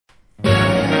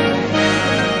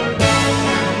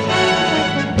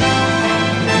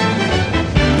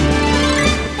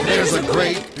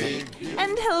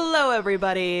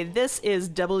everybody. This is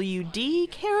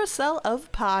WD Carousel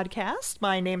of Podcast.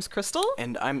 My name's Crystal.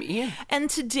 And I'm Ian. And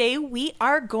today we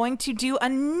are going to do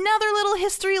another little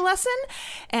history lesson,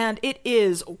 and it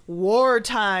is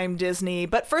wartime Disney.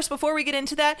 But first, before we get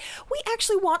into that, we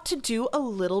actually want to do a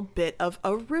little bit of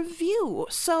a review.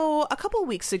 So a couple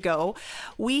weeks ago,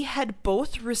 we had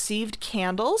both received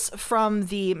candles from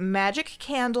the Magic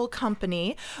Candle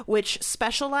Company, which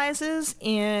specializes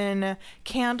in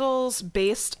candles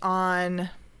based on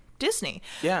Disney.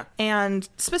 Yeah. And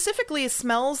specifically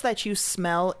smells that you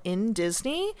smell in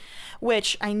Disney,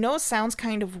 which I know sounds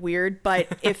kind of weird,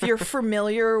 but if you're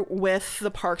familiar with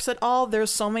the parks at all, there's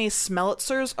so many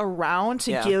smellitzers around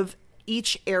to give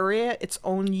each area its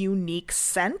own unique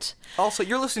scent. Also,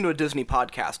 you're listening to a Disney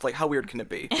podcast. Like, how weird can it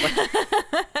be?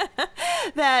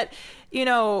 That, you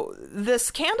know, this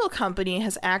candle company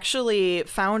has actually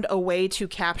found a way to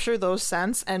capture those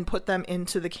scents and put them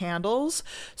into the candles.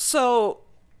 So,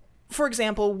 for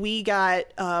example, we got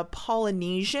a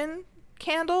Polynesian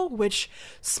candle, which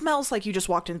smells like you just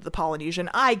walked into the Polynesian.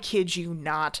 I kid you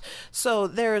not. So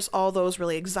there's all those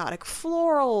really exotic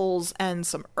florals and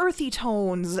some earthy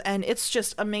tones, and it's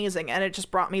just amazing. And it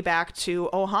just brought me back to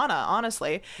Ohana,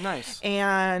 honestly. Nice.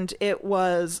 And it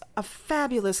was a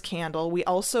fabulous candle. We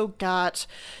also got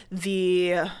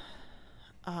the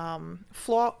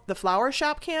flower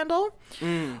shop candle,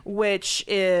 which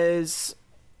is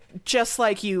just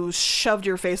like you shoved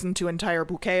your face into an entire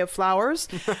bouquet of flowers.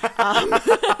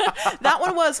 That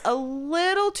one was a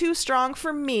little too strong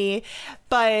for me,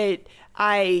 but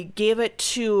I gave it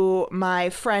to my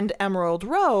friend Emerald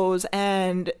Rose,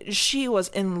 and she was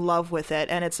in love with it,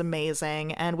 and it's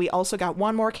amazing. And we also got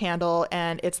one more candle,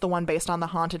 and it's the one based on the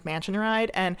Haunted Mansion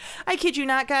ride. And I kid you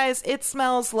not, guys, it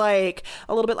smells like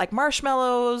a little bit like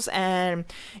marshmallows and,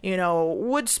 you know,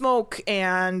 wood smoke,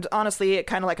 and honestly,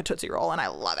 kind of like a Tootsie Roll, and I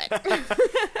love it.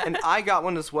 And I got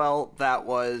one as well that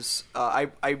was,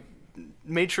 I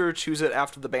made sure to choose it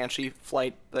after the Banshee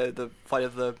flight, the flight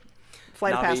of the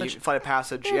Flight of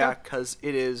Passage, yeah, because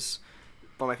it is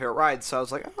one of my favorite rides. So I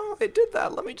was like, oh, it did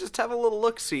that. Let me just have a little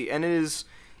look-see. And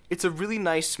it's a really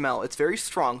nice smell. It's very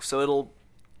strong, so it'll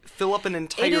fill up an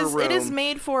entire room. It is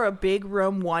made for a big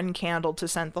room, one candle to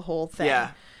scent the whole thing.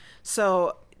 Yeah.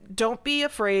 So don't be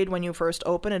afraid when you first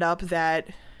open it up that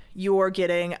you're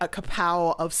getting a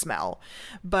kapow of smell.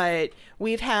 But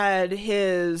we've had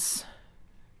his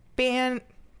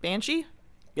Banshee?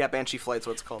 Yeah, Banshee Flight's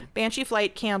what it's called. Banshee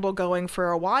Flight candle going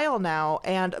for a while now.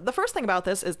 And the first thing about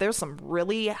this is there's some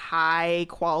really high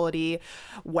quality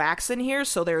wax in here,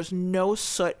 so there's no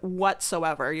soot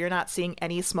whatsoever. You're not seeing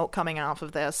any smoke coming off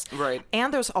of this. Right.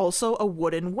 And there's also a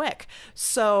wooden wick.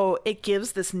 So it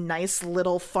gives this nice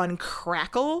little fun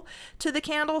crackle to the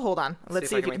candle. Hold on. Let's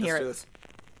see if you can hear it.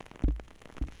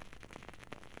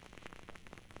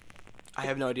 I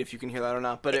have no idea if you can hear that or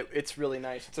not, but it's really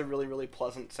nice. It's a really, really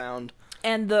pleasant sound.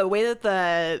 And the way that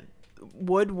the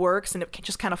wood works and it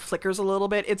just kind of flickers a little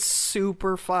bit, it's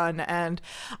super fun, and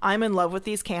I'm in love with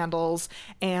these candles.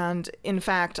 And in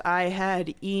fact, I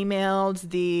had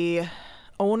emailed the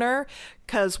owner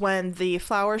because when the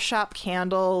flower shop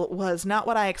candle was not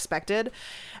what I expected,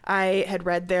 I had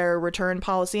read their return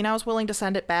policy and I was willing to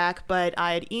send it back, but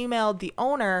I had emailed the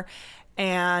owner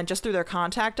and just through their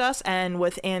contact us, and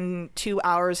within 2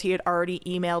 hours he had already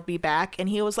emailed me back, and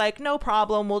he was like, no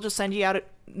problem, we'll just send you out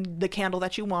the candle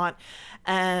that you want.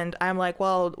 And I'm like,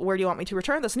 well, where do you want me to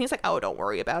return this? And he's like, oh, don't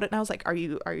worry about it. And I was like, are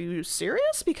you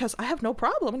serious? Because I have no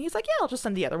problem. And he's like, yeah, I'll just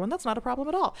send the other one. That's not a problem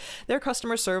at all. Their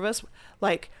customer service,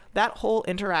 like that whole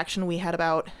interaction, we had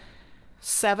about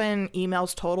 7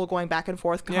 emails total going back and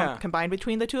forth combined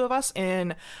between the two of us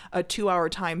in a 2-hour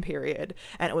time period,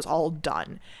 and it was all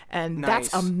done. And nice.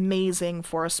 That's amazing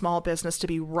for a small business to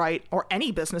be right, or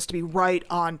any business to be right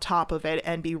on top of it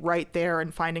and be right there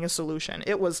and finding a solution.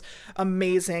 It was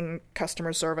amazing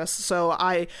customer service, so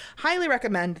I highly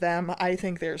recommend them. I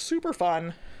think they're super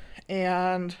fun,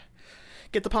 and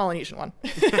get the Polynesian one.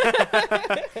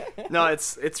 No,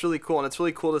 it's really cool, and it's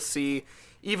really cool to see.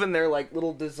 Even their like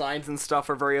little designs and stuff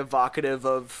are very evocative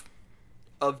of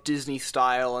Disney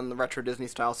style and the retro Disney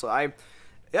style. So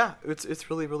it's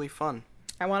really, really fun.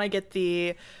 I want to get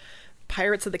the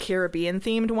Pirates of the Caribbean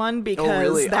themed one because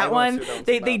really? That one,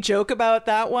 they joke about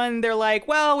that one. They're like,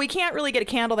 well, we can't really get a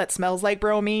candle that smells like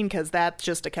bromine because that's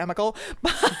just a chemical.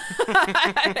 But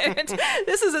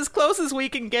this is as close as we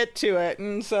can get to it.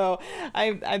 And so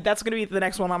I that's going to be the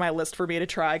next one on my list for me to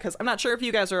try, because I'm not sure if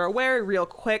you guys are aware, real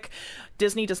quick,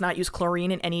 Disney does not use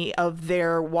chlorine in any of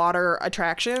their water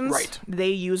attractions. Right. They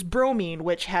use bromine,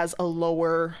 which has a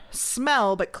lower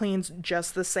smell but cleans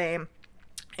just the same.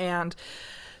 And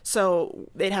So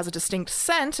it has a distinct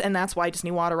scent, and that's why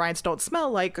Disney water rides don't smell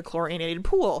like a chlorinated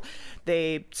pool.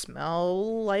 They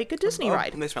smell like a Disney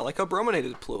ride. And they smell like a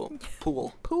brominated pool.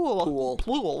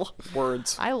 Plural.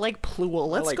 Words. I like plural.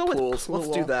 Let's go pools. with plural.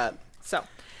 Let's do that. So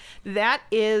that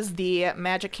is the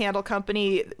Magic Candle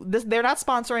Company. They're not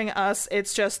sponsoring us.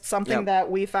 It's just something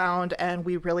that we found and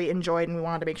we really enjoyed, and we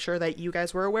wanted to make sure that you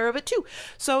guys were aware of it too.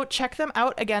 So check them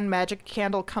out. Again, Magic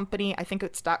Candle Company, I think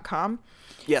it's .com.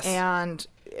 Yes. And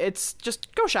it's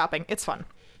just go shopping. It's fun.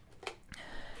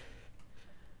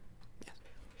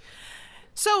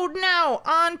 So now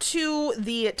on to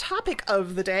the topic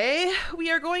of the day. We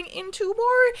are going into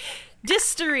more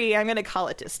Distery. I'm going to call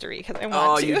it Distery because I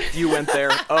want to. Oh, you went there.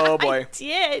 Oh, boy. I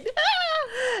did.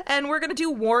 And we're going to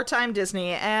do wartime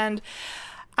Disney. And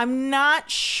I'm not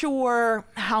sure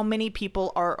how many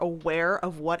people are aware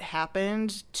of what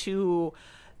happened to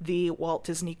the Walt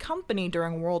Disney Company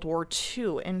during World War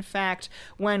II. In fact,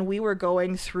 when we were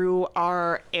going through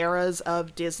our eras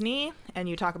of Disney, and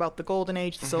you talk about the Golden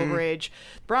Age, the Silver Age,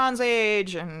 Bronze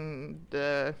Age, and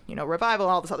the Revival,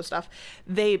 all this other stuff,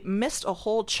 they missed a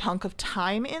whole chunk of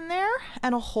time in there,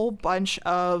 and a whole bunch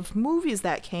of movies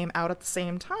that came out at the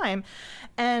same time.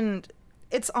 And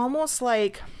it's almost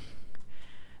like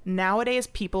nowadays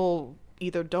people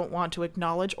either don't want to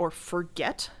acknowledge or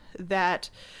forget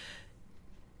that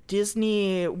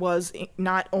Disney was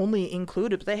not only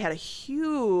included, but they had a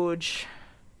huge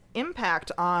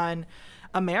impact on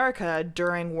America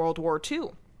during World War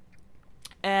II.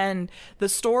 And the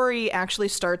story actually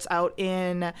starts out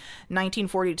in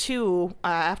 1942,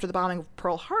 after the bombing of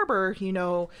Pearl Harbor.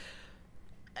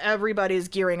 Everybody's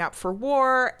gearing up for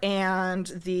war, and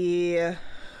the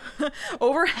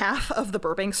over half of the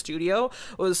Burbank studio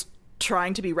was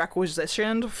trying to be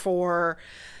requisitioned for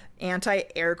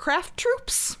anti-aircraft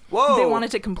troops. Whoa. They wanted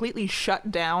to completely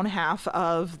shut down half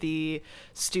of the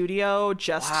studio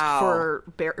just for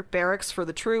barracks for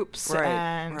the troops,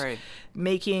 and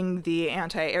making the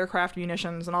anti-aircraft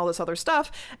munitions and all this other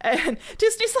stuff. And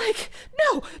Disney's like,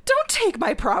 no, don't take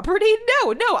my property.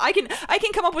 No, I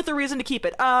can come up with a reason to keep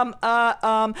it.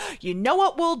 You know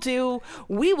what we'll do?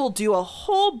 We will do a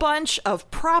whole bunch of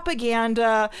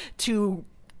propaganda to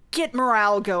get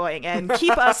morale going and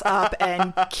keep us up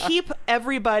and keep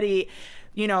everybody,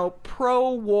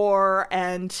 pro-war,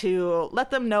 and to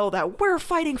let them know that we're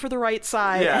fighting for the right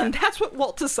side. Yeah. And that's what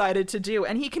Walt decided to do.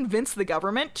 And he convinced the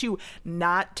government to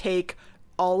not take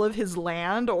all of his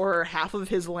land or half of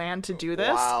his land to do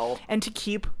this, and to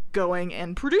keep going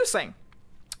and producing,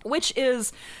 which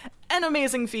is an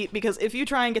amazing feat, because if you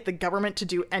try and get the government to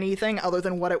do anything other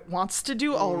than what it wants to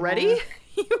do already,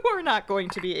 you are not going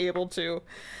to be able to.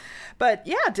 But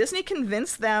yeah, Disney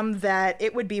convinced them that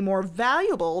it would be more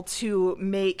valuable to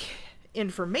make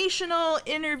informational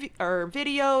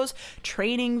videos,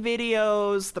 training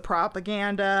videos, the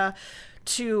propaganda,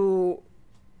 to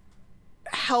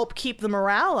help keep the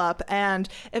morale up. And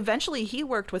eventually he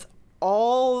worked with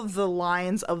all the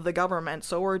lines of the government.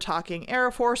 So we're talking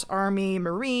Air Force, Army,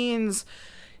 Marines,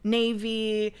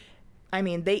 Navy. I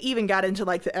mean, they even got into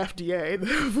like the FDA, the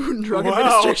Food and Drug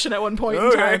Administration, at one point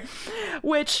in time,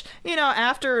 which,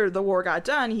 after the war got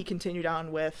done, he continued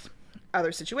on with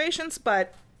other situations,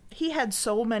 but he had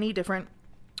so many different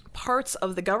parts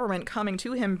of the government coming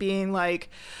to him being like,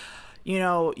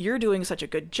 you're doing such a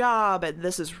good job, and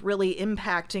this is really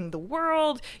impacting the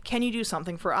world. Can you do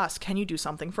something for us? Can you do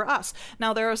something for us?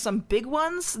 Now, there are some big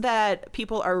ones that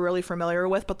people are really familiar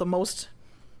with, but the most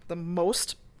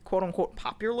quote-unquote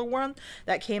popular one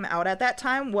that came out at that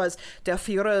time was Der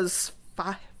Führer's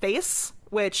Face,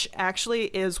 which actually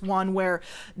is one where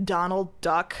Donald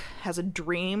Duck has a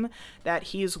dream that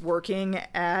he's working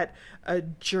at a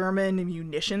German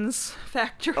munitions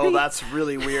factory. Oh, that's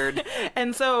really weird.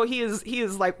 And so he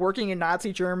is like working in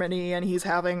Nazi Germany, and he's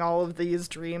having all of these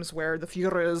dreams where the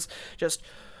Führer is just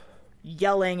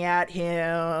yelling at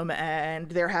him, and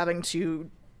they're having to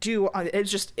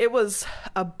it was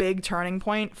a big turning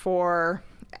point for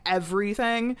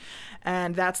everything,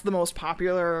 and that's the most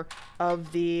popular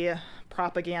of the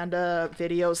propaganda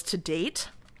videos to date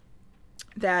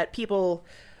that people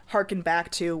harken back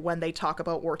to when they talk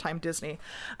about wartime Disney.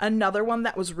 Another one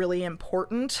that was really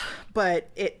important,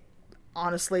 but it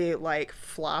honestly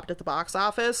flopped at the box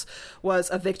office,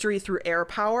 was A Victory Through Air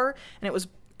Power, and it was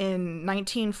in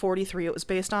 1943. It was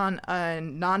based on a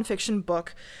nonfiction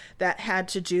book that had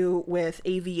to do with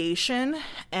aviation,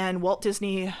 and Walt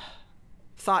Disney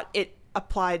thought it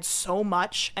applied so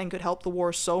much and could help the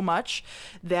war so much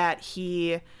that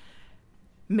he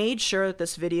made sure that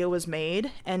this video was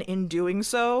made, and in doing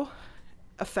so,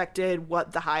 affected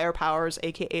what the higher powers,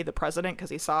 aka the president, because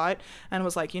he saw it and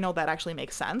was like, that actually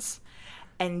makes sense,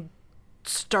 and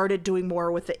started doing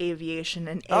more with the aviation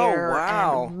and air.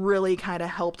 Wow. And really kind of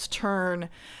helped turn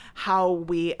how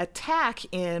we attack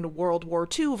in World War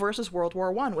II versus World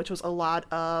War I, which was a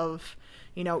lot of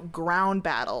ground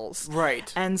battles.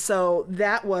 Right. And so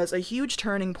that was a huge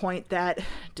turning point that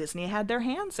Disney had their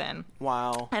hands in.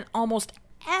 Wow. And almost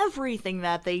everything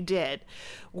that they did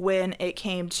when it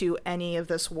came to any of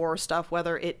this war stuff,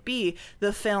 whether it be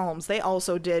the films, they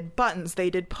also did buttons, they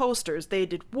did posters, they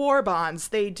did war bonds,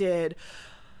 they did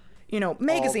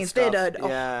magazines, they did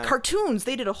cartoons,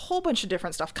 they did a whole bunch of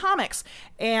different stuff, comics,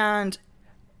 and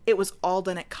it was all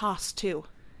done at cost too.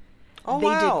 They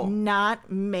did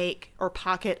not make or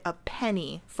pocket a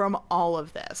penny from all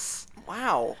of this.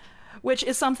 Wow. Which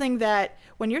is something that,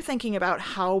 when you're thinking about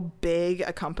how big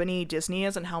a company Disney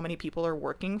is and how many people are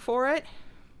working for it,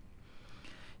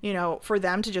 for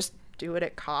them to just do it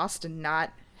at cost and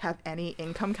not have any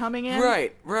income coming in.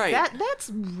 Right. That's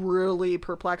really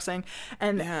perplexing.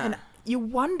 And you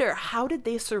wonder, how did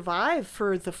they survive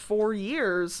for the 4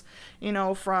 years,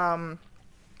 from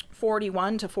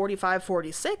 41 to 45,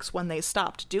 46, when they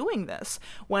stopped doing this,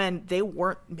 when they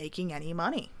weren't making any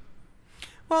money?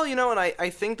 Well, and I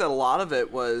think that a lot of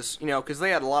it was, because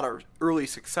they had a lot of early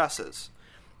successes.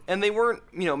 And they weren't,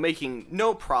 making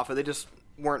no profit. They just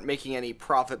weren't making any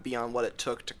profit beyond what it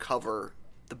took to cover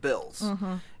the bills.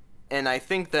 Mm-hmm. And I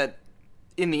think that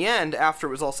in the end, after it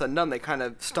was all said and done, they kind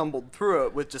of stumbled through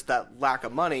it with just that lack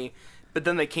of money. But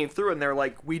then they came through and they're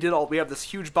like, we have this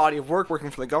huge body of work working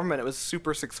for the government. It was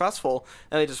super successful.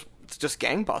 And it's just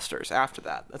gangbusters after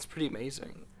that. That's pretty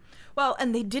amazing. Well,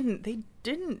 and they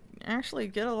didn't actually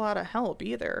get a lot of help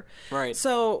either. Right.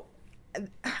 So,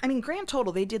 grand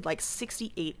total, they did like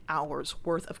 68 hours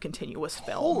worth of continuous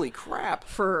film. Holy crap.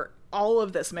 For all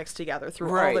of this mixed together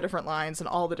through all the different lines and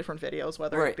all the different videos,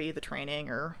 whether it be the training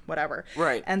or whatever.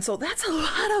 Right. And so that's a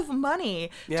lot of money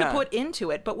to put into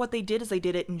it. But what they did is they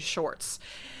did it in shorts.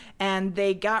 And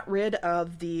they got rid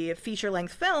of the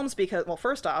feature-length films because, well,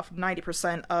 first off,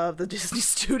 90% of the Disney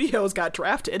studios got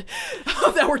drafted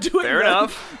that were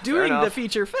doing the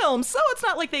feature films. So it's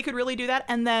not like they could really do that.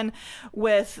 And then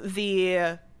with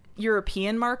the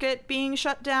European market being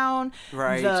shut down,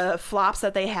 the flops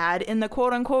that they had in the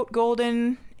quote-unquote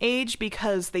golden age,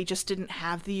 because they just didn't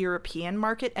have the European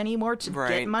market anymore to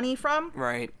get money from,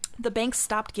 the bank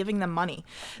stopped giving them money.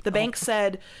 The bank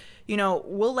said,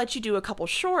 we'll let you do a couple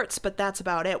shorts, but that's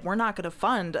about it. We're not going to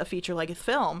fund a feature-length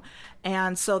film.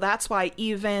 And so that's why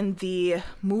even the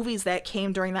movies that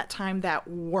came during that time that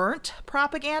weren't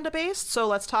propaganda-based, so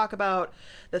let's talk about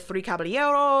The Three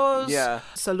Caballeros,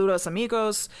 Saludos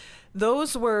Amigos,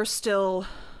 those were still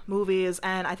movies,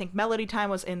 and I think Melody Time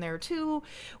was in there too,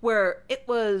 where it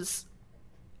was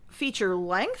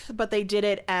feature-length, but they did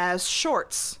it as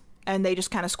shorts, and they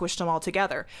just kind of squished them all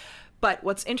together. But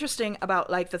what's interesting about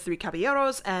like the Three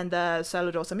Caballeros and the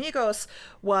Saludos Amigos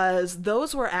was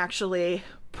those were actually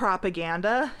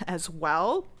propaganda as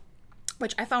well,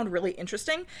 which I found really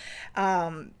interesting,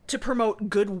 to promote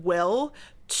goodwill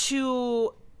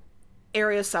to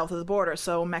areas south of the border,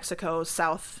 so Mexico,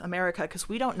 South America, because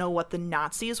we don't know what the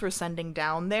Nazis were sending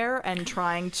down there and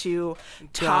trying to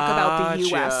talk about the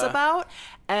U.S. about.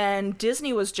 And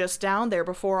Disney was just down there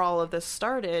before all of this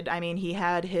started. I mean, he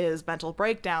had his mental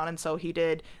breakdown, and so he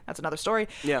did, that's another story.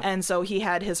 Yeah. And so he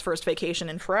had his first vacation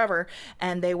in forever,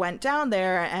 and they went down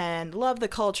there and loved the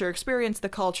culture, experienced the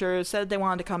culture, said they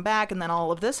wanted to come back, and then all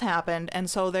of this happened. And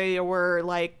so they were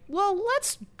like, well,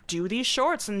 let's do these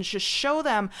shorts and just show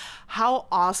them how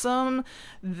awesome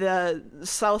the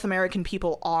South American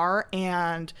people are,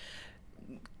 and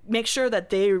make sure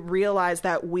that they realize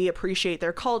that we appreciate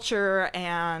their culture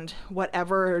and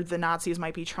whatever the Nazis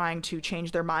might be trying to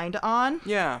change their mind on.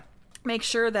 Yeah. Make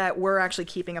sure that we're actually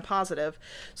keeping a positive.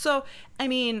 So, I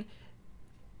mean,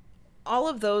 all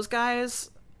of those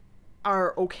guys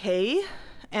are okay,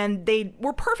 and they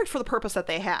were perfect for the purpose that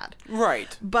they had.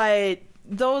 Right. But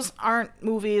those aren't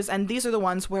movies, and these are the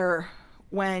ones where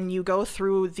when you go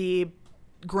through the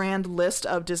grand list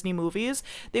of Disney movies,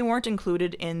 they weren't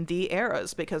included in the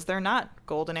eras because they're not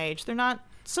Golden Age, they're not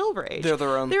Silver Age. They're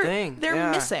their own thing.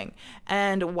 They're missing.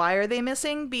 And why are they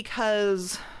missing?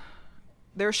 Because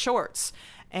they're shorts,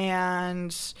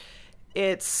 and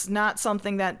it's not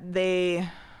something that they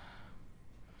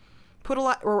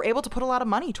were able to put a lot of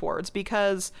money towards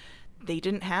because they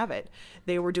didn't have it.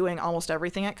 They were doing almost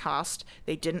everything at cost.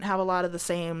 They didn't have a lot of the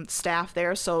same staff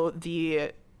there, so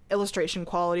the illustration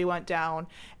quality went down,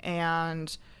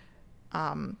 and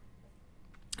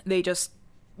they just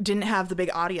didn't have the big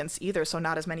audience either, so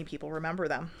not as many people remember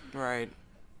them. Right.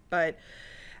 But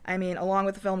I mean, along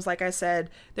with the films, like I said,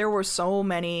 there were so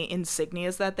many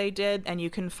insignias that they did, and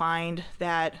you can find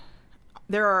that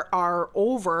there are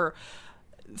over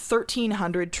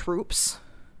 1,300 troops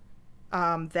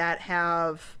that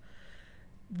have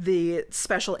the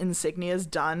special insignias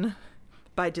done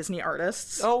by Disney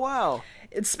artists. Oh, wow.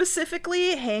 It's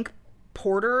specifically Hank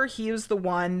Porter. He was the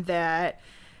one that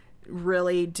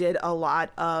really did a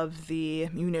lot of the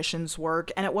munitions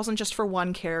work, and it wasn't just for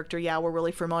one character. Yeah, we're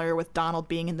really familiar with Donald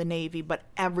being in the Navy, but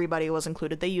everybody was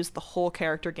included. They used the whole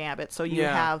character gambit. So you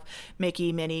have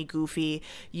Mickey, Minnie, Goofy.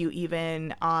 You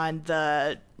even on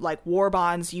the like war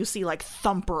bonds, you see like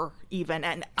Thumper, even,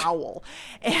 and Owl,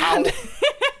 and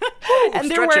and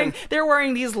they're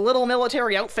wearing these little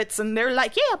military outfits, and they're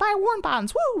like, yeah, buy war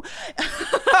bonds, woo.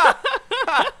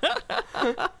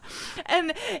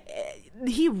 And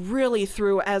he really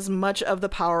threw as much of the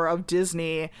power of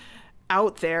Disney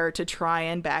out there to try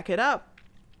and back it up,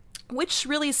 which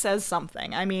really says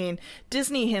something. I mean,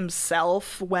 Disney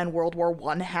himself, when World War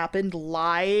I happened,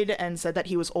 lied and said that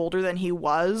he was older than he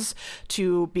was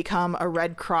to become a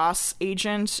Red Cross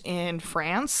agent in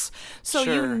France. So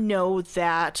Sure. you know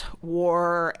that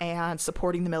war and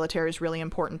supporting the military is really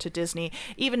important to Disney.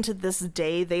 Even to this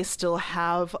day, they still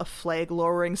have a flag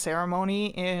lowering ceremony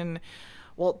in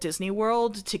Walt Disney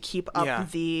World to keep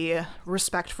up the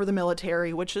respect for the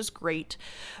military, which is great.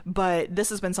 But this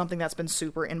has been something that's been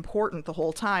super important the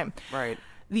whole time. Right.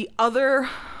 The other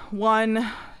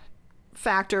one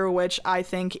factor, which I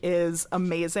think is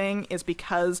amazing, is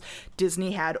because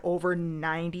Disney had over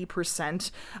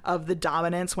 90% of the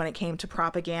dominance when it came to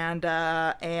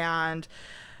propaganda and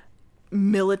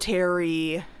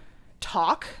military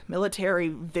talk,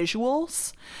 military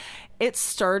visuals. It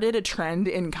started a trend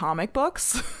in comic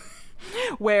books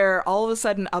where all of a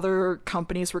sudden other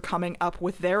companies were coming up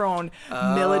with their own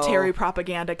military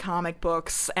propaganda comic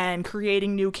books and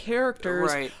creating new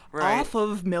characters off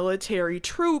of military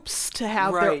troops to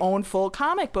have their own full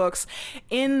comic books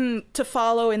to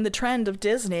follow in the trend of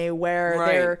Disney, where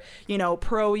they're, you know,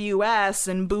 pro-US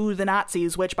and boo the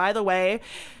Nazis, which, by the way,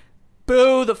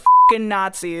 boo the fucking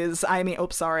Nazis. I mean,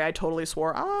 oops, sorry, I totally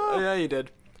swore. Yeah, you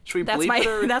did. Should we That's bleep my it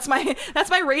or? that's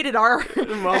my rated R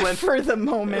moment. for the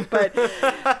moment. But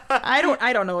I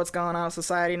don't know what's going on in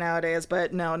society nowadays.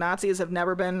 But no, Nazis have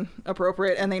never been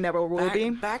appropriate, and they never will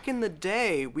be. Back in the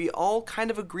day, we all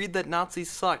kind of agreed that Nazis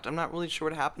sucked. I'm not really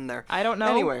sure what happened there. I don't know.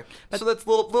 Anyway, so that's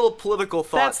little political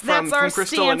thoughts That's our from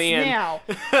Crystal and stance Ian. now.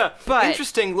 But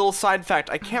Interesting little side fact.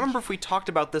 I can't remember if we talked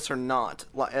about this or not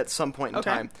at some point in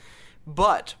time.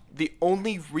 But the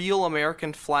only real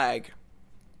American flag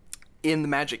in the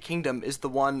Magic Kingdom is the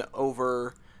one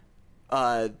over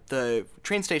the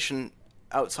train station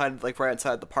outside, like right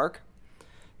outside the park,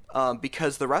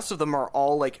 because the rest of them are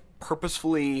all like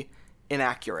purposefully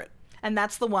inaccurate. And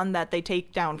that's the one that they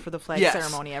take down for the flag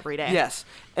ceremony every day. Yes,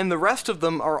 and the rest of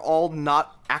them are all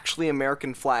not actually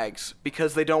American flags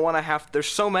because they don't want to have. There's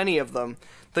so many of them,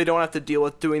 they don't have to deal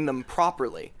with doing them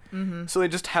properly. Mm-hmm. So they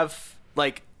just have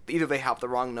like. Either they have the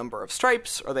wrong number of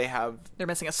stripes, or they're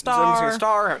missing a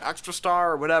star, an extra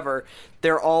star, or whatever.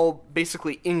 They're all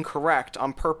basically incorrect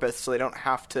on purpose, so they don't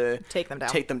have to take them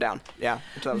down. Yeah.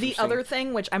 The other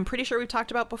thing, which I'm pretty sure we've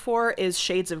talked about before, is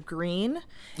Shades of Green.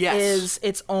 Yes. Is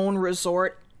its own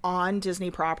resort on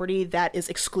Disney property that is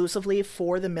exclusively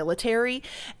for the military.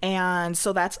 And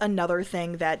so that's another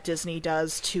thing that Disney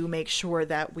does to make sure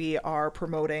that we are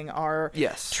promoting our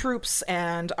troops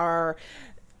and our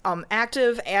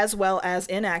active as well as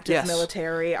inactive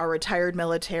military, our retired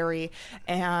military.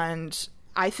 And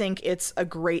I think it's a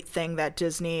great thing that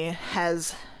Disney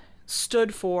has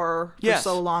stood for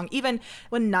so long. Even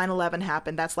when 9/11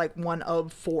 happened, that's like one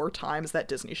of 4 times that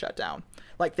Disney shut down.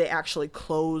 Like, they actually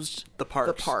closed the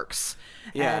parks.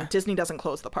 Yeah. And Disney doesn't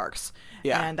close the parks.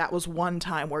 Yeah. And that was one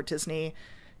time where Disney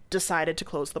decided to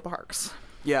close the parks.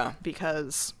 Yeah.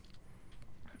 Because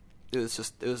it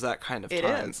was that kind of time.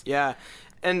 It is. Yeah.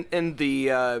 And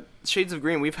the Shades of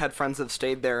Green, we've had friends that have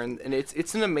stayed there, and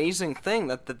it's an amazing thing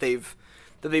that they've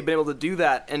been able to do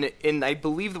that. And I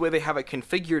believe the way they have it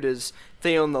configured is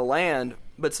they own the land,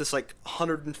 but it's this like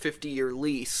 150-year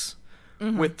lease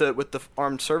with the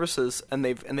armed services, and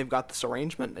they've got this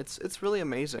arrangement. It's really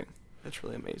amazing. It's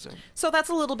really amazing. So that's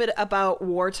a little bit about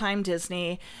wartime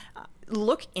Disney.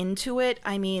 Look into it.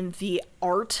 I mean, the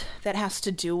art that has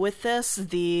to do with this,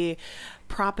 the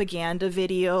propaganda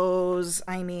videos.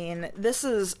 I mean, this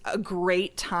is a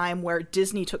great time where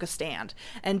Disney took a stand.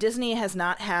 And Disney has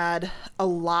not had a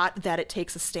lot that it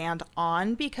takes a stand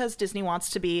on because Disney wants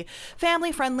to be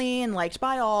family friendly and liked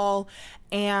by all.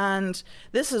 And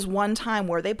this is one time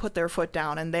where they put their foot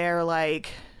down and they're like,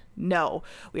 No,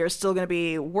 we are still going to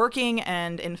be working,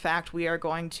 and in fact, we are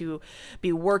going to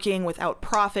be working without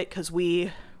profit because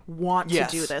we want to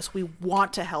do this. We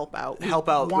want to help out. We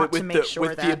want to make sure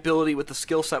with the ability, with the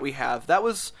skill set we have.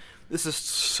 This is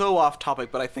so off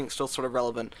topic, but I think still sort of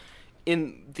relevant.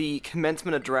 In the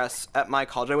commencement address at my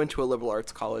college, I went to a liberal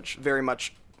arts college, very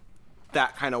much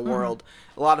that kind of world.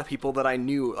 A lot of people that I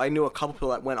knew a couple people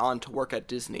that went on to work at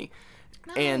Disney.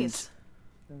 Nice. And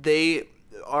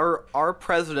our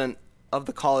president of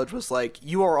the college was like,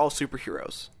 you are all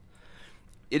superheroes.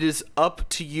 It is up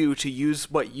to you to use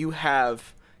what you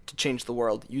have to change the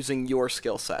world using your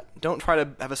skill set. Don't try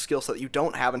to have a skill set that you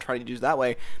don't have and try to use it that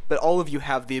way, but all of you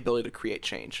have the ability to create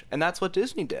change. And that's what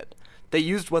Disney did. They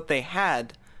used what they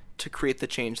had to create the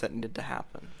change that needed to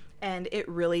happen. And it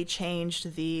really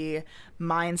changed the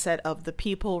mindset of the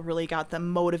people, really got them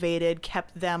motivated,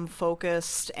 kept them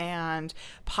focused and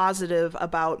positive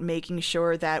about making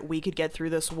sure that we could get through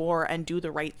this war and do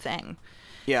the right thing.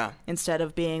 Yeah. Instead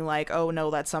of being like, oh, no,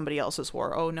 that's somebody else's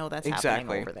war. Oh, no, that's happening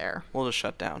over there. We'll just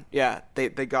shut down. Yeah, they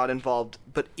got involved,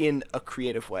 but in a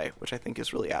creative way, which I think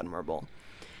is really admirable.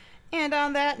 And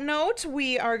on that note,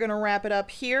 we are going to wrap it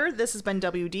up here. This has been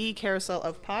WD Carousel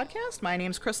of Podcast. My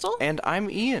name's Crystal. And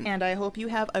I'm Ian. And I hope you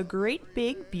have a great,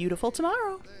 big, beautiful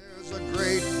tomorrow. There's a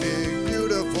great, big,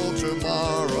 beautiful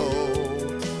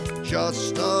tomorrow.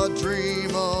 Just a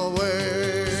dream of